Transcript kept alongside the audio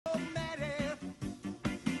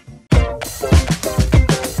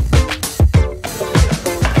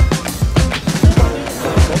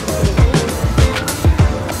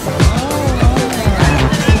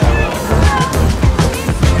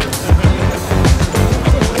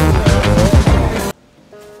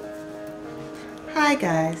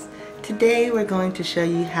guys, today we're going to show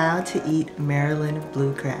you how to eat Maryland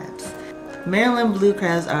blue crabs. Maryland blue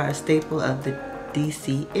crabs are a staple of the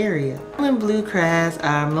DC area. Maryland blue crabs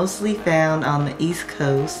are mostly found on the East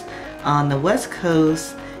Coast. On the West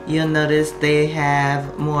Coast, you'll notice they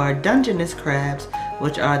have more Dungeness crabs,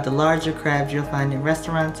 which are the larger crabs you'll find in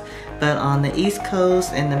restaurants. But on the East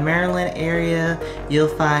Coast, in the Maryland area, you'll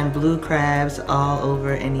find blue crabs all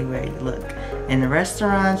over anywhere you look. In the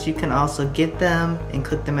restaurants, you can also get them and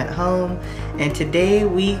cook them at home. And today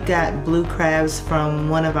we got blue crabs from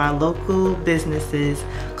one of our local businesses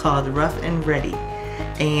called Rough and Ready.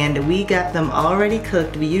 And we got them already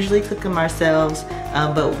cooked. We usually cook them ourselves,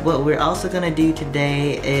 but what we're also gonna do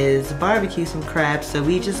today is barbecue some crabs. So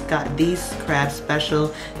we just got these crabs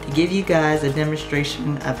special to give you guys a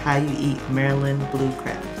demonstration of how you eat Maryland blue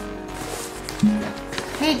crabs.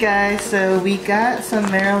 Hey guys, so we got some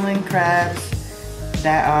Maryland crabs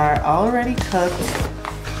that are already cooked,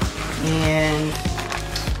 and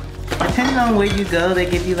depending on where you go, they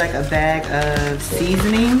give you like a bag of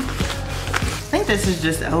seasoning. I think this is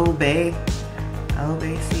just Old Bay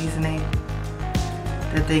seasoning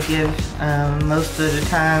that they give most of the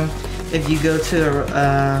time. If you go to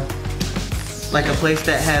like a place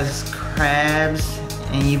that has crabs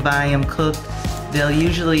and you buy them cooked, they'll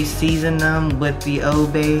usually season them with the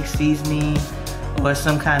Old Bay seasoning or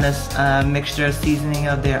some kind of mixture of seasoning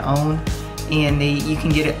of their own. And you can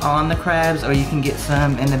get it on the crabs or you can get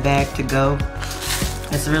some in the bag to go.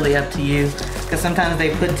 It's really up to you, because sometimes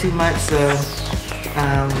they put too much, so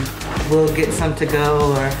we'll get some to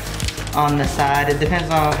go or on the side. It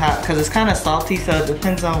depends on how, because it's kind of salty, so it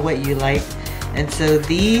depends on what you like. And so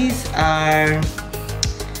these are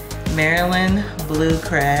Maryland blue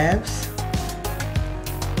crabs.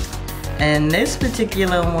 And this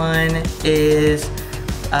particular one is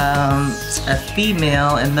a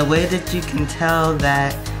female, and the way that you can tell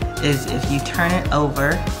that is if you turn it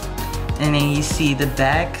over and then you see the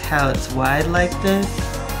back, how it's wide like this.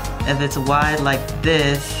 If it's wide like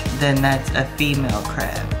this, then that's a female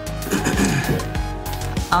crab.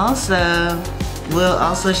 Also, we'll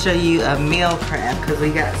also show you a male crab, because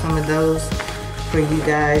we got some of those for you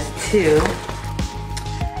guys too.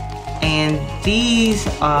 And these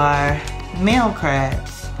are male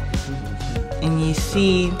crabs, and you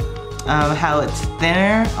see how it's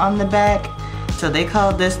thinner on the back. So they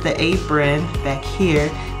call this the apron back here,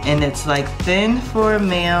 and it's like thin for a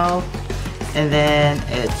male and then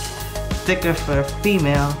it's thicker for a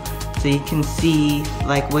female, so you can see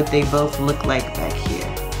like what they both look like back here.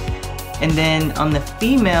 And then on the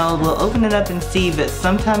female, we'll open it up and see, but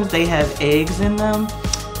sometimes they have eggs in them,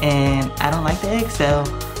 and I don't like the eggs, so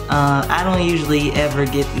I don't usually ever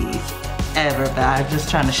get these, ever, but I'm just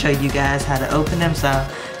trying to show you guys how to open them, so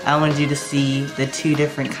I wanted you to see the two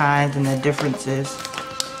different kinds and the differences.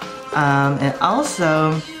 And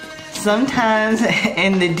also, sometimes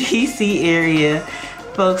in the DC area,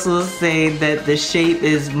 folks will say that the shape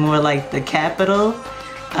is more like the Capitol,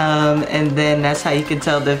 and then that's how you can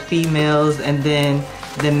tell the females, and then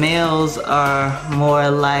the males are more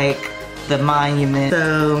like the monument.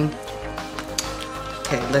 So,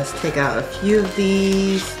 okay, let's take out a few of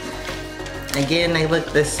these. Again, they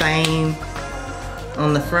look the same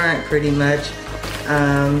on the front pretty much.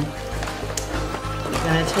 I'm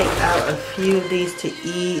gonna take out a few of these to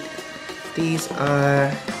eat. These are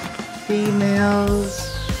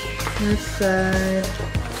females this side.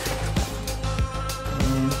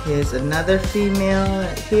 And here's another female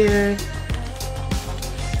right here.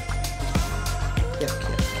 Yep.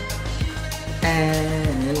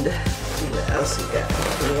 And let's see what else we got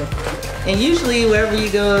here. And usually wherever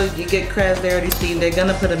you go, you get crabs they already seen, they're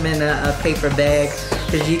gonna put them in a paper bag,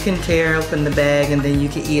 because you can tear open the bag and then you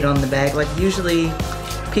can eat on the bag. Like usually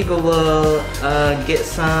people will get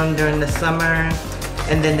some during the summer,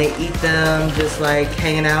 and then they eat them just like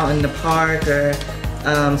hanging out in the park or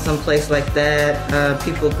someplace like that.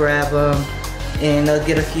 People grab them and they'll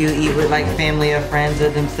get a few, eat with like family or friends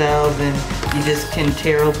or themselves, and you just can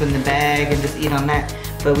tear open the bag and just eat on that.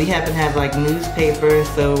 But we happen to have like newspaper,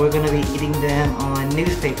 so we're gonna be eating them on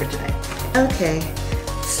newspaper today. Okay,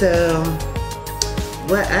 so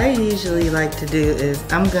what I usually like to do is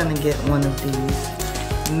I'm gonna get one of these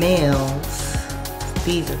males.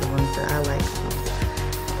 These are the ones that I like most.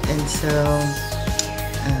 And so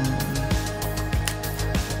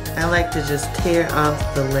I like to just tear off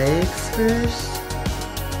the legs first.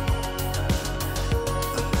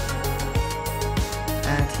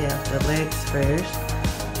 I tear off the legs first.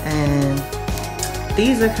 And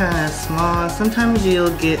these are kind of small. Sometimes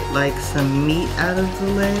you'll get like some meat out of the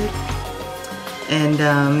leg, and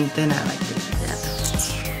then I like to eat that.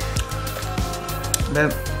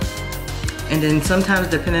 But, and then sometimes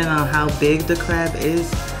depending on how big the crab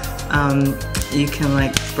is, you can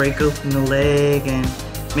like break open the leg and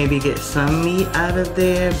maybe get some meat out of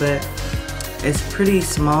there, but it's pretty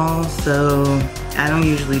small, so I don't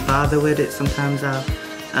usually bother with it. Sometimes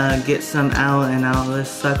I'll get some out and I'll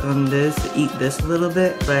just suck on this, eat this a little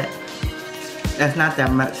bit, but that's not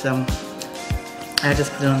that much, so I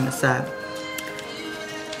just put it on the side.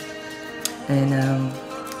 And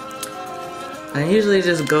I usually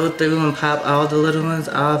just go through and pop all the little ones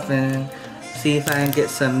off and see if I can get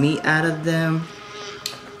some meat out of them.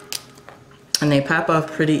 And they pop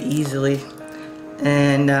off pretty easily.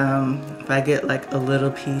 And if I get like a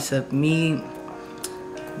little piece of meat,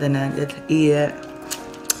 then I get to eat it,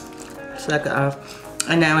 suck it off.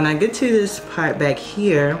 And now when I get to this part back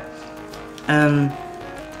here,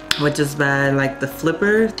 which is by like the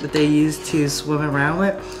flipper that they use to swim around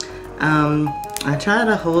with, I try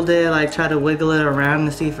to hold it, like try to wiggle it around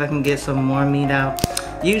to see if I can get some more meat out.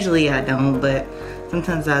 Usually I don't, but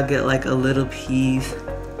sometimes I'll get like a little piece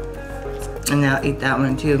and I'll eat that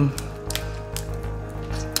one too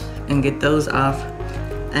and get those off.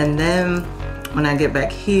 And then when I get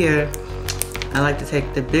back here, I like to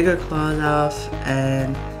take the bigger claws off,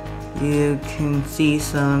 and you can see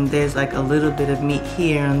there's like a little bit of meat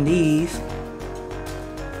here on these.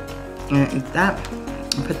 And eat that.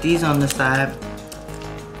 And put these on the side.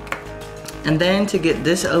 And then to get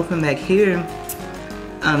this open back here,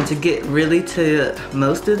 to get really to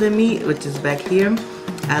most of the meat, which is back here,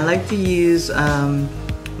 I like to use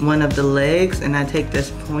one of the legs, and I take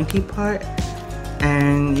this pointy part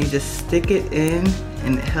and you just stick it in,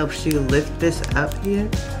 and it helps you lift this up here.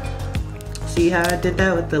 See how I did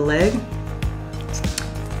that with the leg?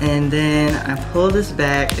 And then I pull this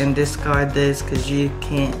back and discard this because you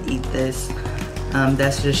can't eat this.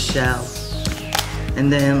 That's just shell.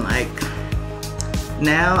 And then like,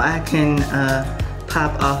 now I can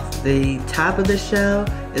pop off the top of the shell.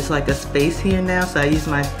 It's like a space here now, so I use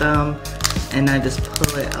my thumb and I just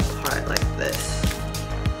pull it apart like this.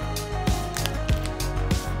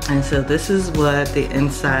 And so this is what the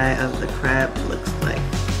inside of the crab looks like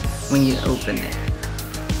when you open it.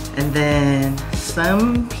 And then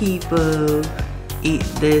some people eat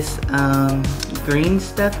this green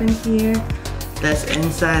stuff in here that's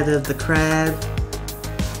inside of the crab.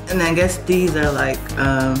 And I guess these are like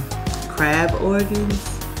crab organs.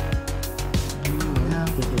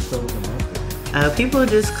 People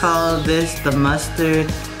just call this the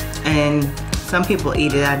mustard, and some people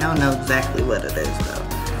eat it. I don't know exactly what it is though.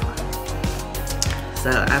 So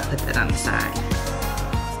I put that on the side.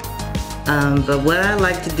 But what I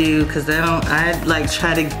like to do, cause I like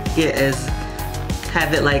try to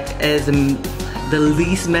have it like as the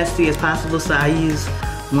least messy as possible. So I use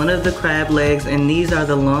one of the crab legs, and these are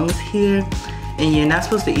the lungs here, and you're not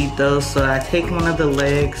supposed to eat those. So I take one of the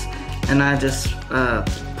legs and I just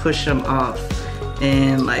push them off,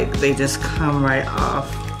 and like they just come right off.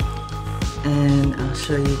 And I'll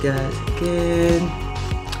show you guys again.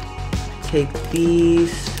 Take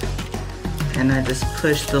these and I just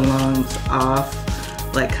push the lungs off,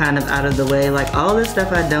 like kind of out of the way. Like all this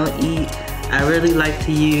stuff I don't eat. I really like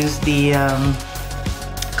to use the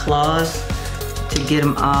claws to get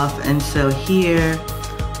them off. And so here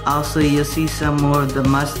also you'll see some more of the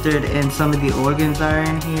mustard, and some of the organs are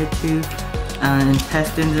in here too,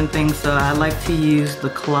 intestines and things. So I like to use the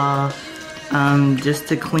claw just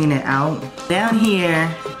to clean it out. Down here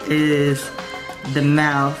is the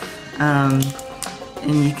mouth, and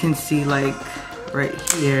you can see like right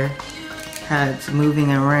here how it's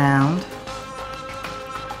moving around.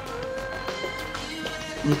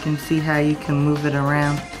 You can see how you can move it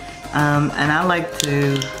around, and I like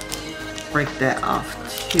to break that off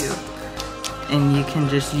too, and you can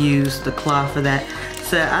just use the claw for that.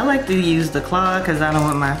 So I like to use the claw because I don't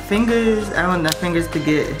want my fingers, I want the fingers to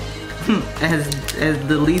get as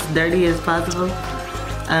the least dirty as possible.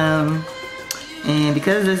 And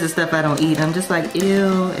because this is stuff I don't eat, I'm just like,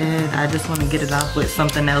 ew, and I just want to get it off with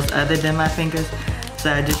something else other than my fingers.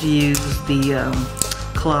 So I just use the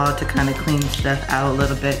claw to kind of clean stuff out a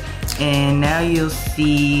little bit. And now you'll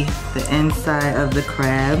see the inside of the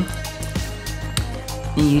crab.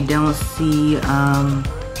 And you don't see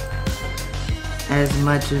as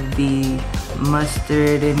much of the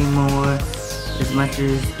mustard anymore, as much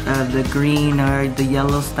as the green or the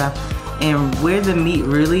yellow stuff. And where the meat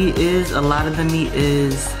really is, a lot of the meat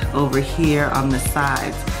is over here on the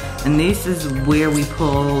sides. And this is where we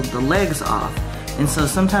pull the legs off. And so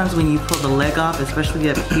sometimes when you pull the leg off,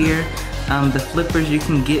 especially up here, the flippers, you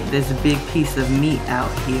can get this big piece of meat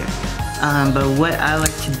out here. But what I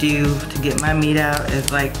like to do to get my meat out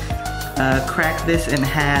is like crack this in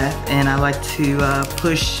half, and I like to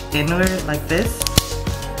push inward like this,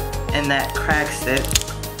 and that cracks it.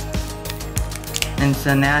 And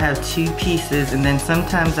so now I have 2 pieces, and then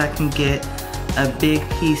sometimes I can get a big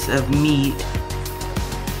piece of meat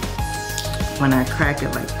when I crack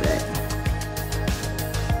it like that.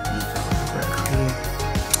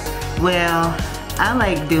 Well, I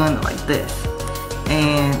like doing it like this,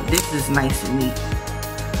 and this is nice and neat.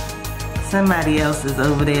 Somebody else is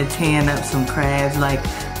over there tearing up some crabs like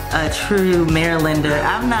a true Marylander.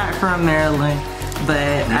 I'm not from Maryland, but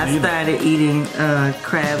I started eating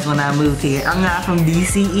crabs when I moved here. I'm not from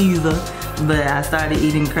DC either, but I started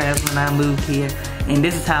eating crabs when I moved here, and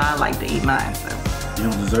this is how I like to eat mine. So. You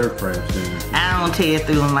don't deserve crabs, do you? I don't tear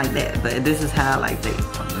through them like that, but this is how I like to eat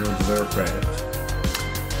them. You don't deserve crabs.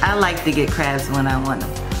 I like to get crabs when I want them.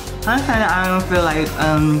 I don't feel like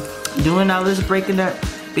doing all this breaking up,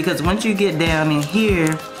 because once you get down in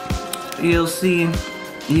here, you'll see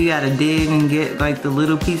you gotta dig and get like the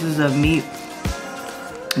little pieces of meat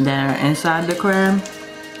that are inside the crab.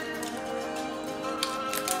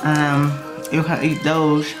 You can eat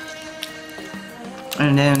those,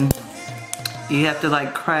 and then you have to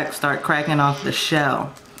like start cracking off the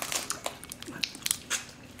shell,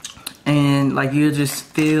 and like you just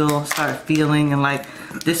start feeling, and like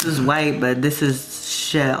this is white, but this is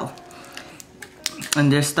shell,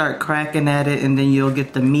 and just start cracking at it, and then you'll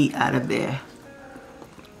get the meat out of there.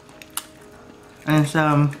 And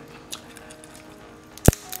so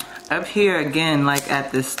up here again, like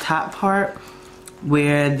at this top part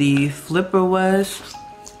where the flipper was,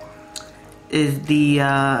 is the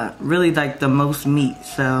really like the most meat.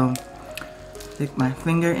 So stick my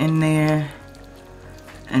finger in there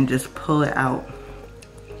and just pull it out,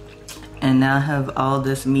 and now I have all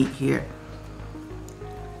this meat here.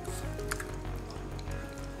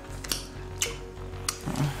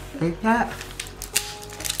 Like that.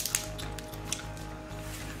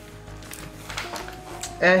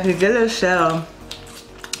 And if you get a shell,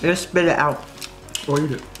 just spit it out. Or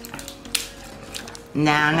eat it.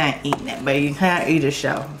 Nah, I'm not eating it, but you can't eat a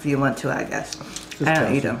shell if you want to, I guess. I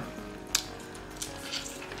don't eat them.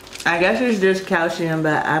 I guess it's just calcium,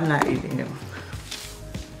 but I'm not eating them.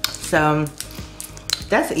 So,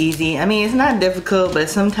 that's easy. I mean, it's not difficult, but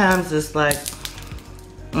sometimes it's like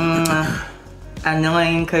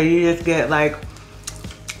annoying, because you just get like,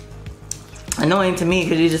 annoying to me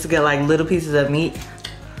because you just get like little pieces of meat.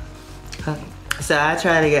 So I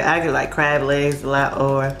get like crab legs a lot,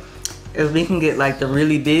 or if we can get like the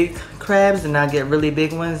really big crabs, and I'll get really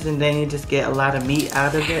big ones, and then you just get a lot of meat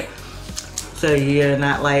out of it. So you're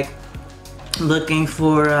not like looking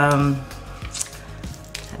for, I'm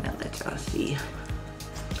gonna let y'all see,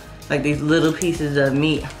 like these little pieces of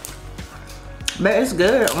meat. But it's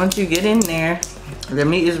good once you get in there. The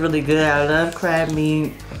meat is really good. I love crab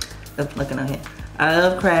meat. Looking on here. I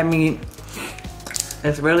love crab meat.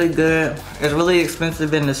 It's really good. It's really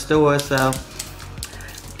expensive in the store, so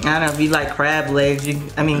I don't know if you like crab legs.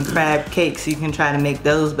 Crab cakes. You can try to make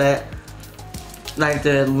those, but like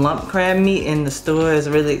the lump crab meat in the store is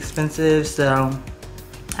really expensive. So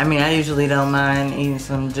I usually don't mind eating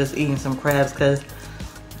some crabs, because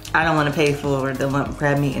I don't want to pay for the lump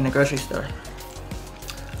crab meat in the grocery store.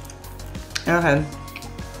 Okay.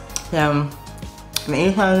 I'm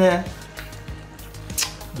eating some of this.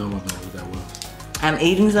 No one knows what that was. I'm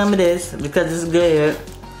eating some of this because it's good.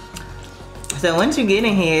 So once you get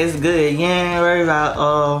in here, it's good. You ain't worried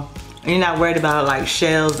about, you're not worried about like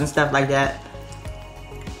shells and stuff like that.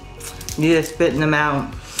 You're just spitting them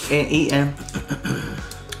out and eating.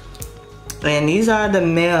 And these are the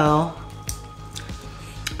male.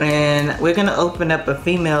 And we're gonna open up a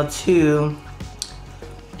female too.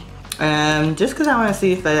 Just because I want to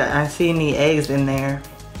see if I see any eggs in there.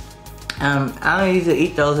 I don't usually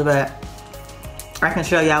eat those, but I can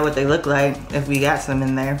show y'all what they look like if we got some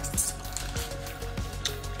in there.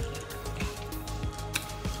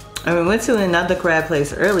 We went to another crab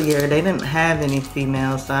place earlier. They didn't have any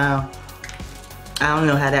females, so I don't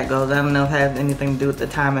know how that goes. I don't know if it has anything to do with the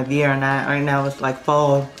time of year or not. Right now it's like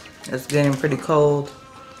fall. It's getting pretty cold.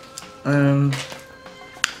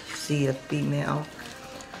 See a female.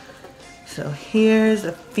 So here's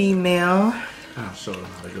a female. I'll show them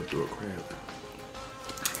how to go through a crab.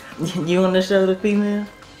 You want to show the female?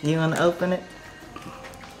 You want to open it?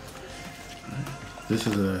 This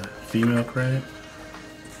is a female crab.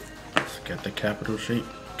 It's got the capital shape,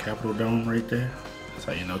 capital dome right there. That's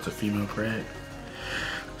how you know it's a female crab.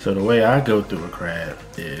 So the way I go through a crab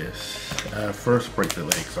is I first break the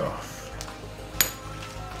legs off.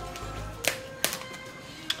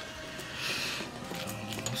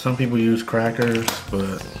 Some people use crackers,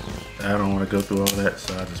 but I don't want to go through all that,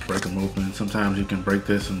 so I just break them open. Sometimes you can break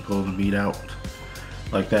this and pull the meat out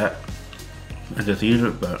like that and just eat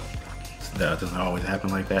it, but that doesn't always happen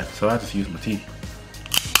like that, so I just use my teeth.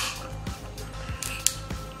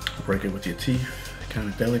 Break it with your teeth, kind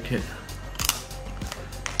of delicate.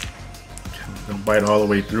 Don't bite all the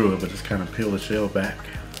way through it, but just kind of peel the shell back.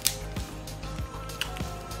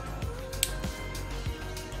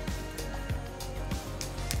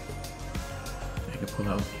 You can pull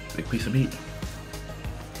out a big piece of meat.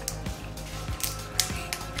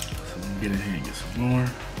 So let me get in here and get some more.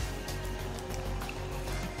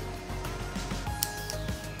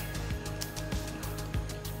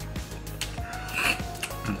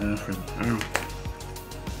 And then for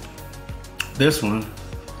this one,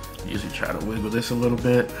 usually try to wiggle this a little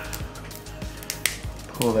bit,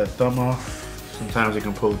 pull that thumb off. Sometimes you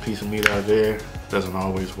can pull a piece of meat out of there. Doesn't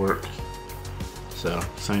always work. So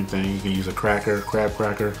same thing, you can use a cracker, crab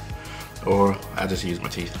cracker, or I just use my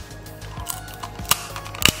teeth.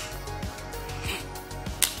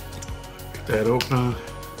 Get that open.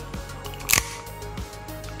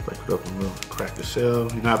 Break it open a little, crack the shell.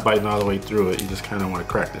 You're not biting all the way through it, you just kind of want to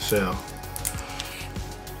crack the shell.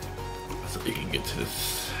 So you can get to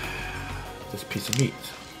this piece of meat.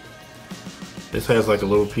 This has like a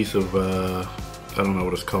little piece of, I don't know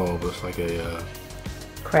what it's called, but it's like a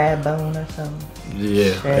crab bone or something.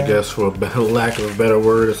 Yeah, shell. I guess for a better, lack of a better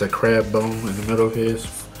word, it's a crab bone in the middle here.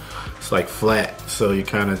 It's like flat, so you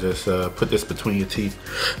kind of just put this between your teeth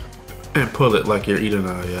and pull it like you're eating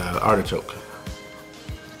a artichoke.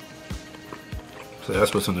 So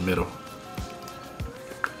that's what's in the middle.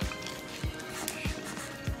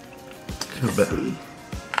 Where's that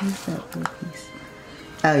little piece?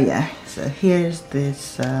 Oh yeah, so here's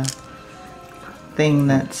this thing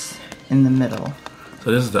that's in the middle.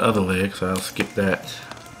 So this is the other leg, so I'll skip that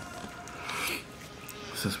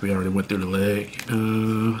since we already went through the leg.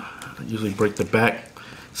 I usually break the back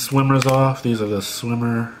swimmers off. These are the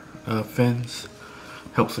swimmer fins.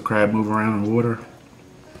 Helps the crab move around in water.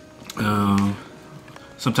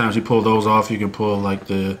 Sometimes you pull those off, you can pull like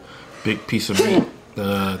the big piece of meat.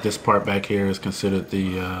 This part back here is considered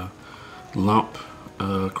the lump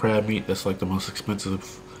crab meat. That's like the most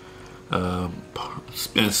expensive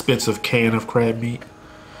can of crab meat.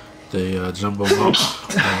 The jumbo lump.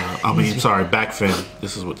 Back fin.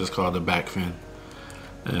 This is what this is called, the back fin.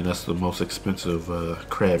 And that's the most expensive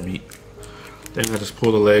crab meat. Then I just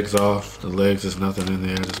pull the legs off. The legs, there's nothing in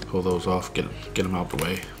there. Just pull those off, get them out the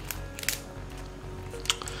way.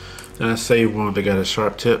 Then I save one that got a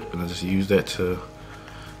sharp tip, and I just use that to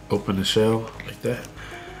open the shell like that.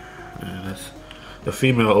 And that's, the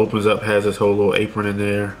female opens up, has this whole little apron in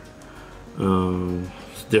there.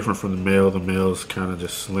 It's different from the male. The male is kind of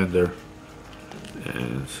just slender.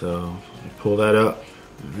 And so you pull that up,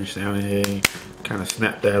 and reach down in here, kind of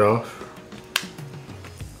snap that off.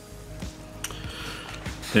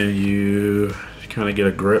 Then you kind of get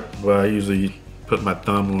a grip. Well, I usually put my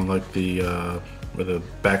thumb on like the where the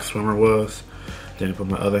back swimmer was. Then put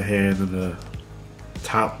my other hand in the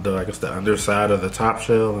top, I guess the underside of the top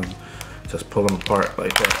shell, and just pull them apart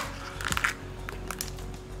like that.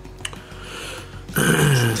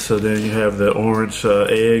 So then you have the orange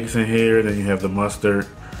eggs in here. Then you have the mustard.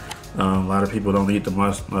 A lot of people don't eat the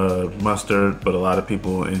mustard, but a lot of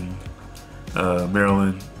people in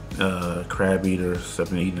Maryland, crab eaters, have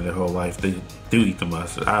been eating it their whole life. They do eat the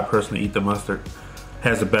mustard. I personally eat the mustard.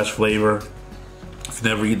 Has the best flavor. If you've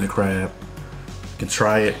never eaten a crab, you can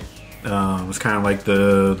try it. It's kind of like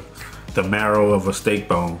the marrow of a steak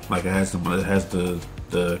bone. Like it has the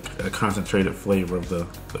concentrated flavor of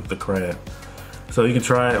the crab. So you can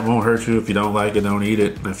try it. It won't hurt you. If you don't like it, don't eat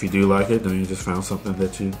it. And if you do like it, then you just found something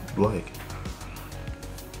that you like.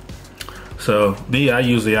 So me, I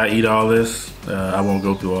eat all this. I won't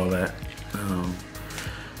go through all that.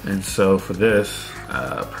 And so for this,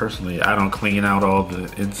 personally, I don't clean out all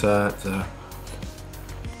the insides.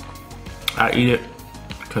 I eat it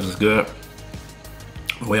because it's good.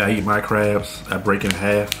 The way I eat my crabs, I break it in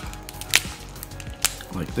half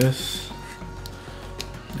like this.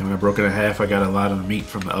 And when I broke it in half, I got a lot of the meat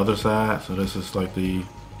from the other side. So this is like the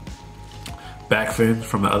back fin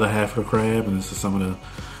from the other half of the crab, and this is some of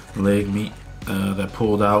the leg meat that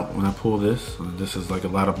pulled out when I pulled this. And this is like a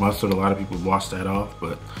lot of mustard. A lot of people wash that off,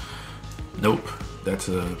 but nope, that's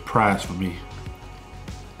a prize for me.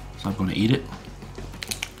 So I'm gonna eat it.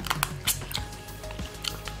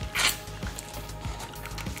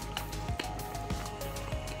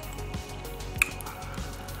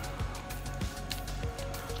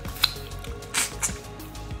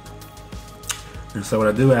 And so what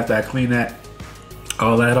I do after I clean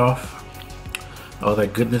all that off, all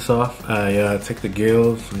that goodness off, I take the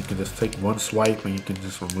gills. You can just take one swipe and you can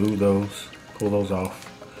just remove those, pull those off.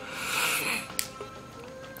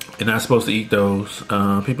 You're not supposed to eat those.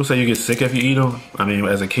 People say you get sick if you eat them. I mean,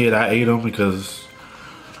 as a kid, I ate them because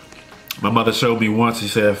my mother showed me once. She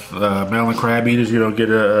said, Maryland crab eaters, you're not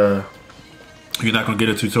gonna get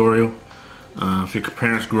a tutorial. If your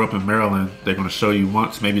parents grew up in Maryland, they're gonna show you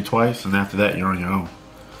once, maybe twice, and after that, you're on your own.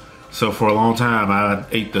 So for a long time, I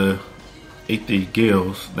ate the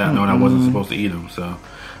gills, not knowing I wasn't supposed to eat them. So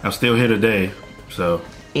I'm still here today. So,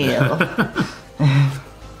 Ew.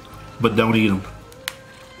 but don't eat them.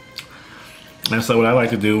 And so what I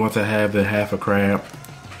like to do once I have the half a crab,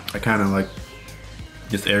 I kind of like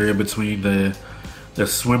this area between the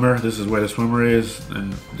swimmer. This is where the swimmer is,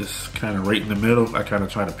 and just kind of right in the middle. I kind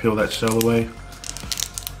of try to peel that shell away.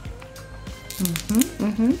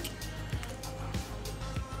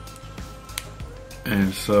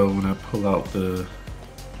 And so when I pull out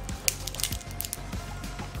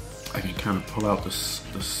I can kind of pull out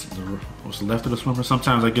what's left of the swimmer.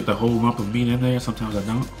 Sometimes I get the whole lump of meat in there, sometimes I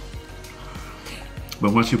don't.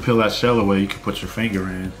 But once you peel that shell away, you can put your finger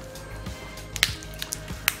in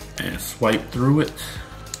and swipe through it.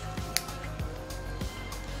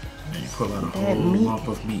 And you pull out a whole lump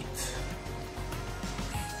of meat.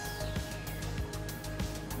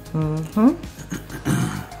 And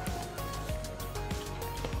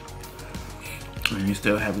you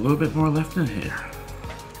still have a little bit more left in here.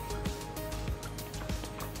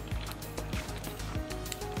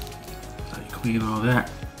 So you clean all that.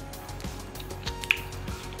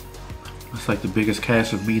 It's like the biggest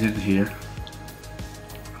cache of meat in here.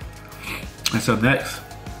 And so next,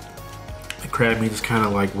 the crab meat is kind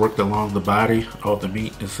of like worked along the body. All the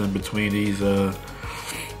meat is in between these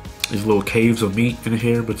little caves of meat in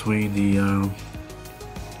here between the,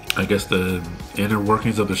 I guess the inner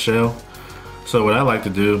workings of the shell. So what I like to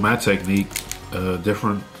do, my technique,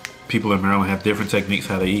 different people in Maryland have different techniques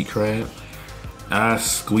how to eat crab. I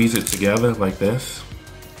squeeze it together like this,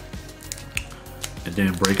 and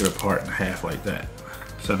then break it apart in half like that.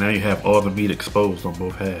 So now you have all the meat exposed on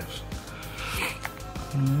both halves.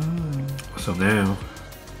 So now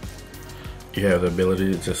you have the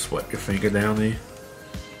ability to just swipe your finger down the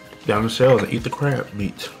shells and eat the crab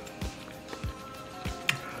meat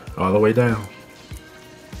all the way down.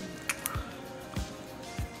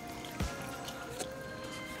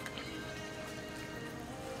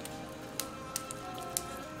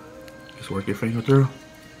 Just work your finger through.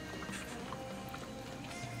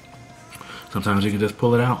 Sometimes you can just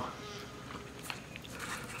pull it out.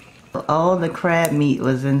 All the crab meat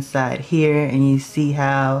was inside here, and you see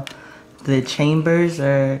how the chambers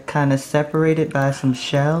are kind of separated by some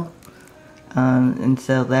shell. And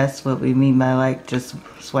so that's what we mean by like just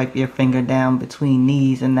swipe your finger down between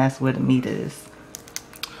these, and that's where the meat is.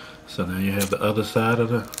 So now you have the other side of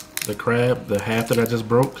the crab, the half that I just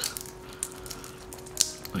broke.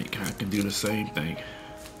 Like I can do the same thing.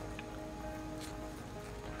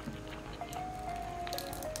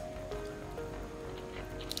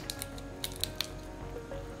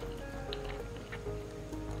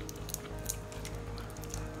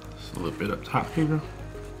 Just a little bit up top here.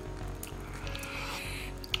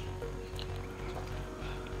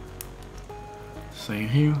 Same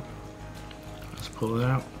here. Let's pull it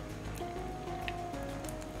out.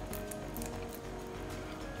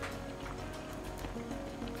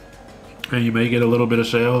 And you may get a little bit of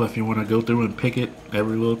shell if you want to go through and pick it,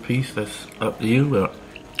 every little piece. That's up to you. But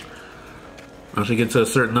once you get to a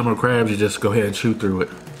certain number of crabs, you just go ahead and chew through it.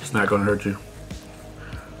 It's not going to hurt you.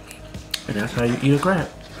 And that's how you eat a crab.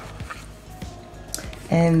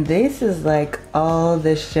 And this is like all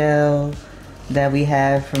the shell that we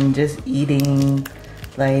have from just eating,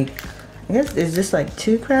 like, I guess it's just like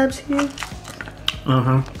 2 crabs here.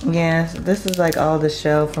 Yeah, so this is like all the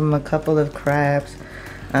shell from a couple of crabs.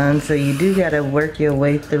 So you do gotta work your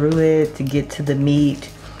way through it to get to the meat.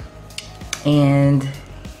 And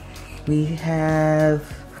we have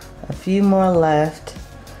a few more left,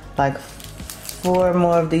 like 4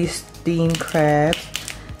 more of these steamed crabs.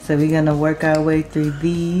 So we're gonna work our way through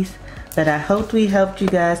these. But I hope we helped you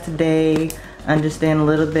guys today understand a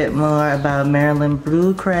little bit more about Maryland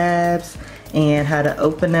blue crabs and how to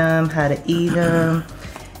open them, how to eat them.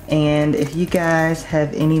 And if you guys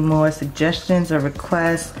have any more suggestions or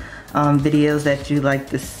requests, videos that you'd like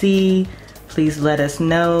to see, please let us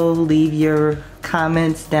know. Leave your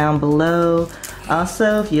comments down below.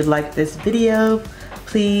 Also, if you like this video,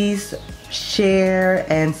 please share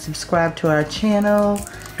and subscribe to our channel.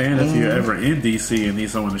 And if you're ever in DC and need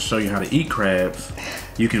someone to show you how to eat crabs,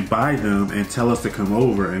 you can buy them and tell us to come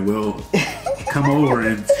over, and we'll come over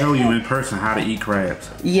and tell you in person how to eat crabs.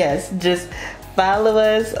 Yes, just follow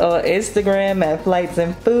us on Instagram at Flights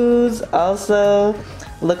and Foods. Also,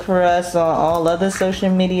 look for us on all other social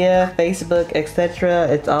media, Facebook, etc.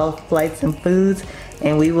 It's all Flights and Foods,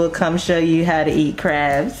 and we will come show you how to eat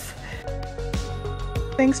crabs.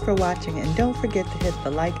 Thanks for watching, and don't forget to hit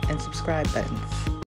the like and subscribe buttons.